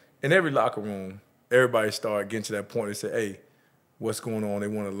 and in every locker room, everybody start getting to that point and say, hey, what's going on? They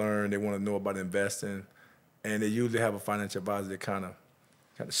want to learn. They want to know about investing. And they usually have a financial advisor that kind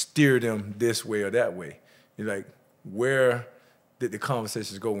of steer them this way or that way. You're like, where did the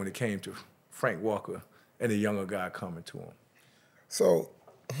conversations go when it came to Frank Walker and a younger guy coming to him? So,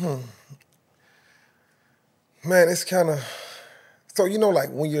 man, it's kind of, so, you know, like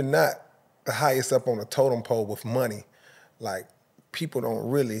when you're not the highest up on the totem pole with money, like people don't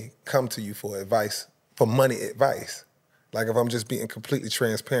really come to you for advice, for money advice. Like if I'm just being completely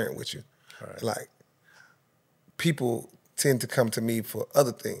transparent with you, right. Like people tend to come to me for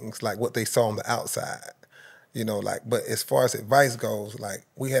other things, like what they saw on the outside, you know, like, but as far as advice goes, like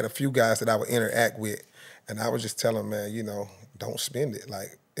we had a few guys that I would interact with, and I would just tell them, man, you know, don't spend it.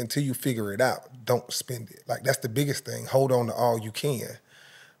 Like until you figure it out, don't spend it. Like that's the biggest thing. Hold on to all you can.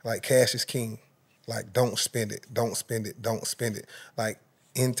 Like cash is king. Like don't spend it, don't spend it, don't spend it. Like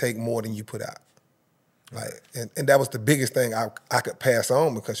intake more than you put out. Like, and that was the biggest thing I could pass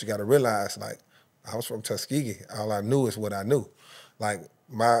on, because you got to realize, like, I was from Tuskegee. All I knew is what I knew. Like,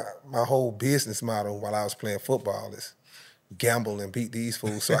 my whole business model while I was playing football is gamble and beat these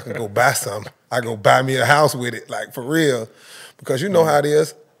fools so I can go buy something. I go buy me a house with it, like, for real. Because you know how it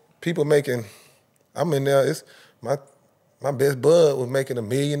is. People making, I'm in there, it's my best bud was making $1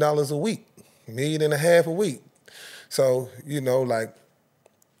 million a week, $1.5 million a week. So, you know, like,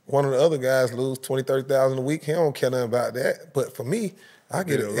 one of the other guys lose $20,000, $30,000 a week. He don't care nothing about that. But for me, I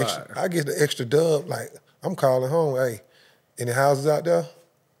get the extra dub. Like I'm calling home. Hey, any houses out there?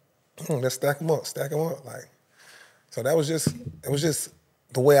 Let's stack them up. Like, so it was just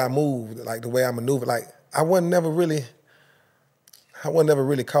the way I moved, like the way I maneuvered. Like I wasn't never really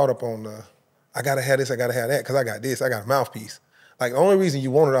caught up on I gotta have this, I gotta have that, because I got this, I got a mouthpiece. Like the only reason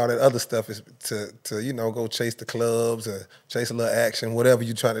you wanted all that other stuff is to you know, go chase the clubs or chase a little action, whatever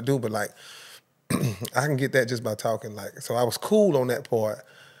you're trying to do. But like I can get that just by talking. Like, so I was cool on that part.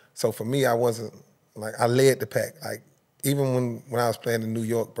 So for me, I wasn't like, I led the pack. Like even when I was playing in New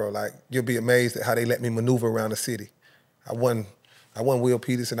York, bro, like you'll be amazed at how they let me maneuver around the city. I won Will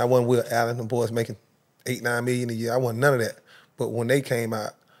Peterson, I won Will Allen, the boys making $8-9 million a year. I won none of that. But when they came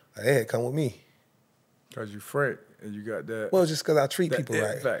out, they had come with me. Cause you Frank. And you got that. Well, just because I treat people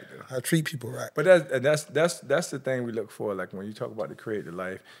right. Factor. I treat people right. But that's the thing we look for. Like when you talk about the creative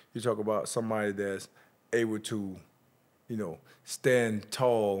life, you talk about somebody that's able to, you know, stand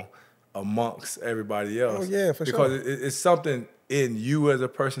tall amongst everybody else. Oh yeah, for sure. Because it's something in you as a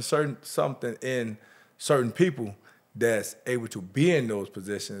person, something in certain people that's able to be in those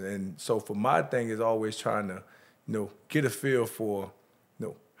positions. And so for my thing is always trying to, you know, get a feel for, you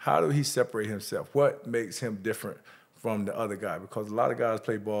know, how do he separate himself? What makes him different from the other guy? Because a lot of guys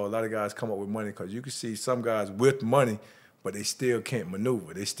play ball, a lot of guys come up with money, because you can see some guys with money, but they still can't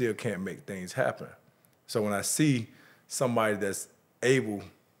maneuver. They still can't make things happen. So when I see somebody that's able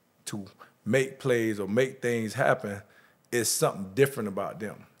to make plays or make things happen, it's something different about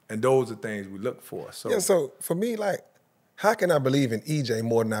them. And those are things we look for. So, yeah, so for me, like, how can I believe in EJ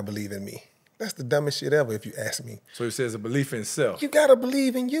more than I believe in me? That's the dumbest shit ever, if you ask me. So it says a belief in self. You gotta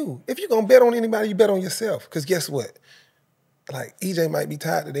believe in you. If you're gonna bet on anybody, you bet on yourself. Because guess what? Like, EJ might be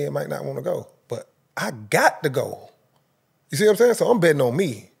tired today and might not want to go, but I got to go. You see what I'm saying? So I'm betting on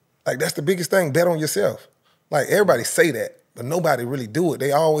me. Like, that's the biggest thing, bet on yourself. Like, everybody say that, but nobody really do it.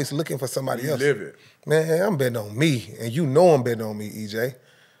 They always looking for somebody else. Live it. Man, I'm betting on me, and you know I'm betting on me, EJ.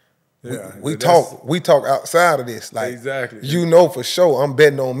 Yeah, we talk outside of this. Like, exactly. You know for sure I'm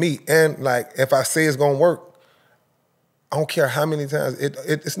betting on me. And like, if I say it's gonna work, I don't care how many times.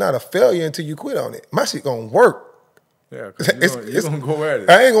 It's not a failure until you quit on it. My shit gonna work. Yeah, because you're gonna go at it.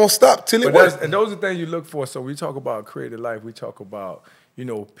 I ain't gonna stop till it works. And those are things you look for. So we talk about creative life. We talk about, you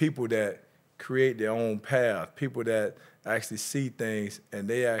know, people that create their own path, people that actually see things and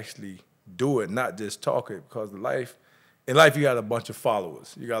they actually do it, not just talk it. Because in life, you got a bunch of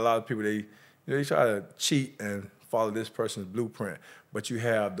followers. You got a lot of people, they try to cheat and follow this person's blueprint, but you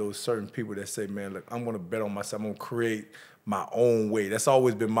have those certain people that say, man, look, I'm going to bet on myself. I'm going to create my own way. That's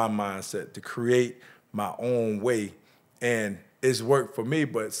always been my mindset, to create my own way. And it's worked for me,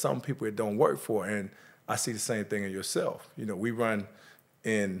 but some people it don't work for. And I see the same thing in yourself. You know, we run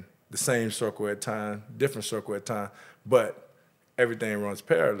in the same circle at time, different circle at time, but everything runs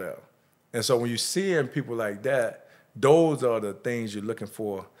parallel. And so when you're seeing people like that, those are the things you're looking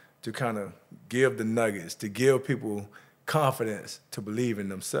for to kind of give the nuggets, to give people confidence to believe in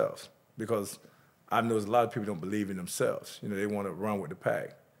themselves. Because I've noticed a lot of people don't believe in themselves. You know, they want to run with the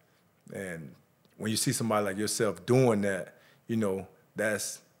pack. And when you see somebody like yourself doing that, you know,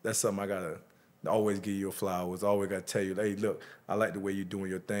 that's something I got to always give you flowers. Always got to tell you, hey, look, I like the way you're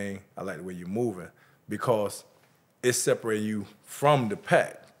doing your thing. I like the way you're moving, because it's separating you from the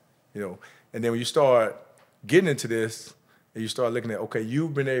pack, you know. And then when you start getting into this and you start looking at, okay,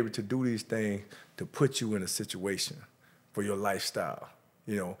 you've been able to do these things to put you in a situation for your lifestyle,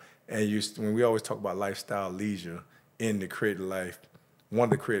 you know. And when we always talk about lifestyle leisure in the creative life, one of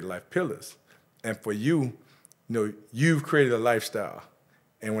the creative life pillars. And for you, you know, you've created a lifestyle.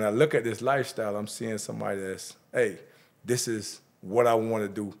 And when I look at this lifestyle, I'm seeing somebody that's, hey, this is what I want to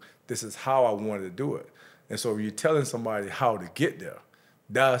do. This is how I want to do it. And so when you're telling somebody how to get there,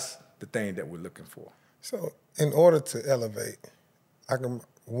 that's the thing that we're looking for. So in order to elevate, I can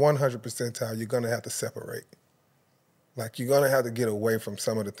 100% tell you're going to have to separate. Like, you're going to have to get away from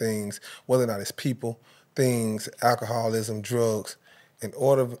some of the things, whether or not it's people, things, alcoholism, drugs. In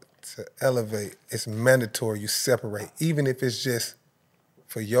order to elevate, it's mandatory you separate, even if it's just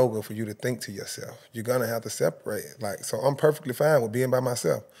for yoga, for you to think to yourself. You're going to have to separate. Like, so I'm perfectly fine with being by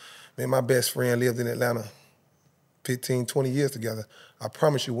myself. Me and my best friend lived in Atlanta 15, 20 years together. I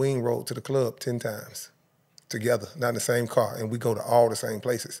promise you, we ain't rode to the club 10 times together, not in the same car, and we go to all the same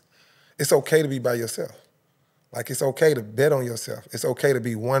places. It's okay to be by yourself. Like, it's okay to bet on yourself. It's okay to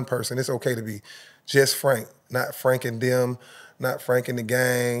be one person. It's okay to be just Frank, not Frank and them, not Frank and the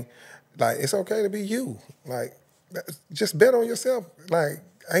gang. Like, it's okay to be you. Like, just bet on yourself. Like,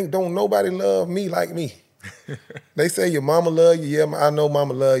 don't nobody love me like me. They say your mama love you. Yeah, I know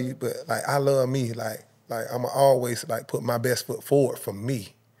mama love you, but like, I love me. Like I'm always like put my best foot forward for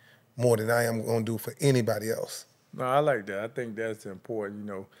me more than I am gonna do for anybody else. No, I like that. I think that's important. You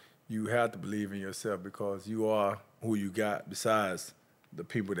know, you have to believe in yourself, because you are who you got besides the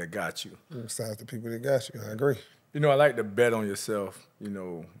people that got you. Besides the people that got you, I agree. You know, I like to bet on yourself, you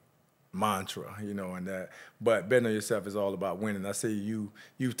know, mantra, you know, and that. But betting on yourself is all about winning. I say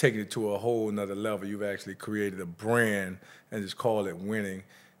you've taken it to a whole nother level. You've actually created a brand and just call it winning.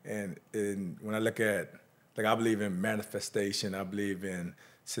 And when I look at, like, I believe in manifestation. I believe in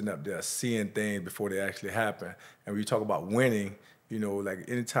sitting up there seeing things before they actually happen. And when you talk about winning, you know, like,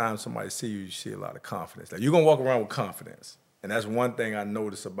 anytime somebody see you, you see a lot of confidence. Like, you're going to walk around with confidence. And that's one thing I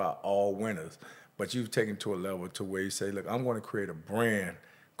notice about all winners. But you've taken to a level to where you say, look, I'm going to create a brand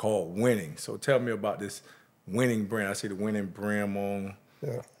called winning. So tell me about this winning brand. I see the winning brand on.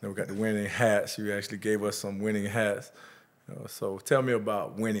 Yeah. Then we got the winning hats. You actually gave us some winning hats. So tell me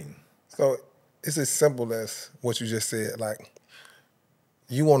about winning. So it's as simple as what you just said. Like,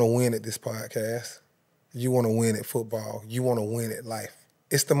 you want to win at this podcast. You want to win at football. You want to win at life.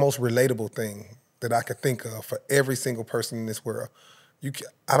 It's the most relatable thing that I could think of for every single person in this world.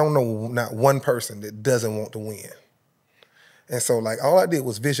 I don't know not one person that doesn't want to win. And so, like, all I did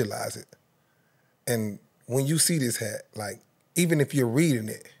was visualize it. And when you see this hat, like, even if you're reading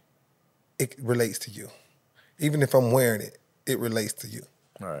it, it relates to you. Even if I'm wearing it, it relates to you.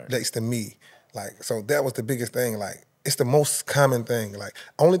 All right. Relates to me. Like, so that was the biggest thing. Like, it's the most common thing. Like,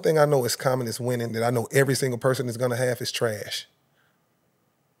 only thing I know is common is winning, that I know every single person is gonna have is trash.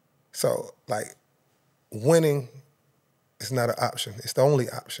 So, like, winning is not an option. It's the only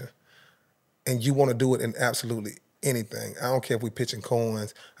option. And you wanna do it in absolutely anything. I don't care if we pitching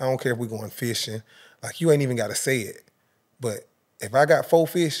coins. I don't care if we going fishing. Like, you ain't even gotta say it. But if I got 4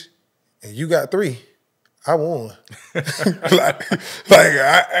 fish and you got 3, I won. we ain't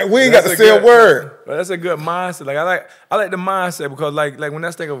got to say a word. But that's a good mindset. Like, I like the mindset, because like when I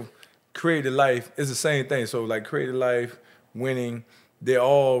think of creative life, it's the same thing. So like creative life, winning, they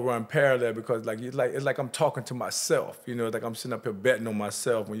all run parallel, because it's like I'm talking to myself. You know, like I'm sitting up here betting on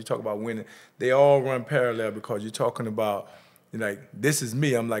myself. When you talk about winning, they all run parallel, because you're talking about, like, this is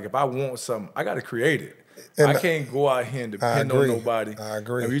me. I'm like, if I want something, I got to create it. And I can't go out here and depend on nobody. I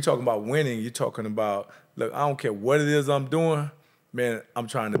agree. And when you're talking about winning, you're talking about, look, I don't care what it is I'm doing, man, I'm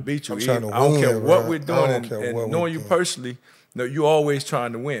trying to beat you. I don't care what we're doing. And knowing you personally, you always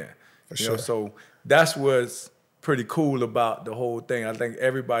trying to win. For sure. So that's what's pretty cool about the whole thing. I think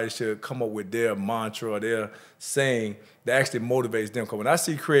everybody should come up with their mantra or their saying that actually motivates them. Because when I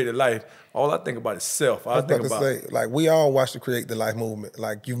see Creative Life, all I think about is self. I was about to say, like, we all watch the Create the Life movement.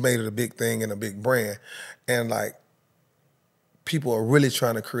 Like, you've made it a big thing and a big brand. And, like, people are really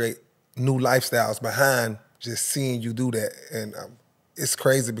trying to create new lifestyles behind just seeing you do that. And it's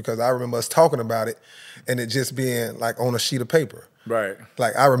crazy because I remember us talking about it and it just being, like, on a sheet of paper. Right.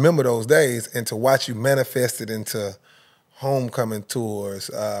 Like, I remember those days, and to watch you manifest it into homecoming tours,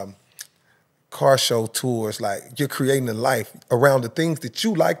 car show tours, like, you're creating a life around the things that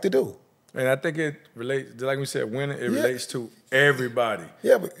you like to do. And I think it relates, like we said, winning, it relates to everybody.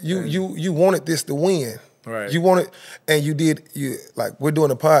 Yeah, but you wanted this to win. Right. You wanted, and like, we're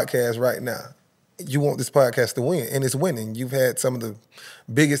doing a podcast right now. You want this podcast to win, and it's winning. You've had some of the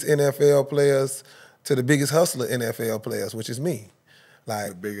biggest NFL players to the biggest hustler NFL players, which is me. Like,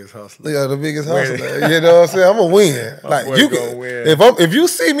 the biggest hustler. Yeah, the biggest hustler. You know what I'm saying? I'm gonna win. Like, you can win. If you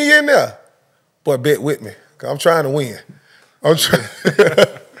see me in there, boy, bet with me. 'Cause I'm trying to win. I'm trying.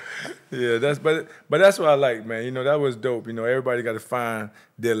 Yeah, but that's what I like, man. You know, that was dope. You know, everybody got to find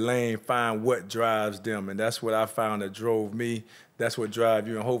their lane, find what drives them, and that's what I found that drove me. That's what drives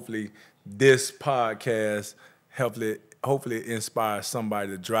you, and hopefully this podcast hopefully it inspires somebody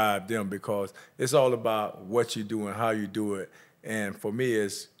to drive them, because it's all about what you do and how you do it. And for me,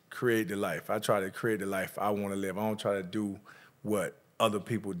 it's create the life. I try to create the life I want to live. I don't try to do what other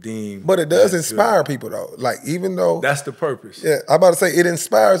people deem. But it does inspire people, though. Like, even though that's the purpose. Yeah, I'm about to say it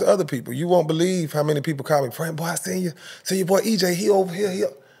inspires other people. You won't believe how many people call me, Frank, boy, I seen your boy EJ, he over here,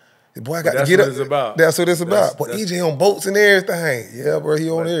 boy, I got to get up. That's what it's about. That's what it's about. But EJ on boats and everything. Yeah, bro, he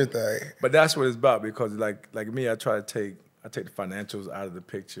on everything. But that's what it's about, because like me, I take the financials out of the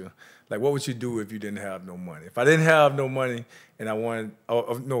picture. Like, what would you do if you didn't have no money? If I didn't have no money and I wanted,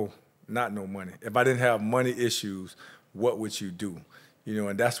 not no money. If I didn't have money issues, what would you do? You know,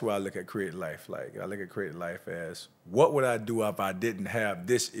 and that's where I look at Creative Life. Like, I look at Creative Life as, what would I do if I didn't have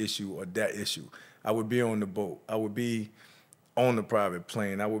this issue or that issue? I would be on the boat. I would be on the private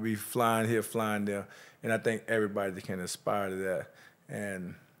plane. I would be flying here, flying there. And I think everybody can aspire to that.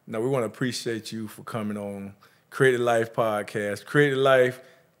 And we want to appreciate you for coming on Creative Life podcast. Creative Life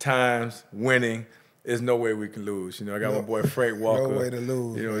times winning. There's no way we can lose. You know, I got my boy Frank Walker. No way to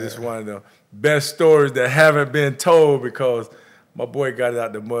lose. You know, this is one of the best stories that haven't been told, because my boy got it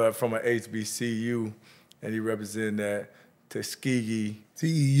out the mud from an HBCU, and he represented that Tuskegee.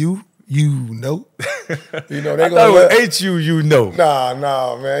 TU, you know. You know, they gonna HU, you know.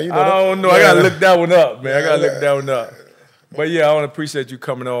 Nah, man. You know, I don't know. Yeah. I gotta look that one up, man. I gotta look that one up. But yeah, I want to appreciate you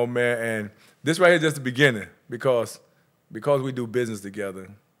coming on, man. And this right here is just the beginning, because we do business together,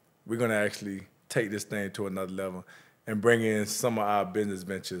 we're gonna actually take this thing to another level and bring in some of our business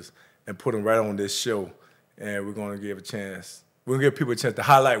ventures and put them right on this show. And we're gonna give people a chance to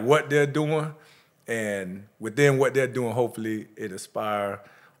highlight what they're doing, and within what they're doing, hopefully it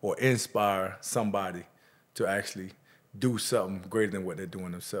inspire somebody to actually do something greater than what they're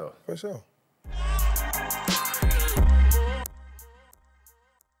doing themselves. For sure.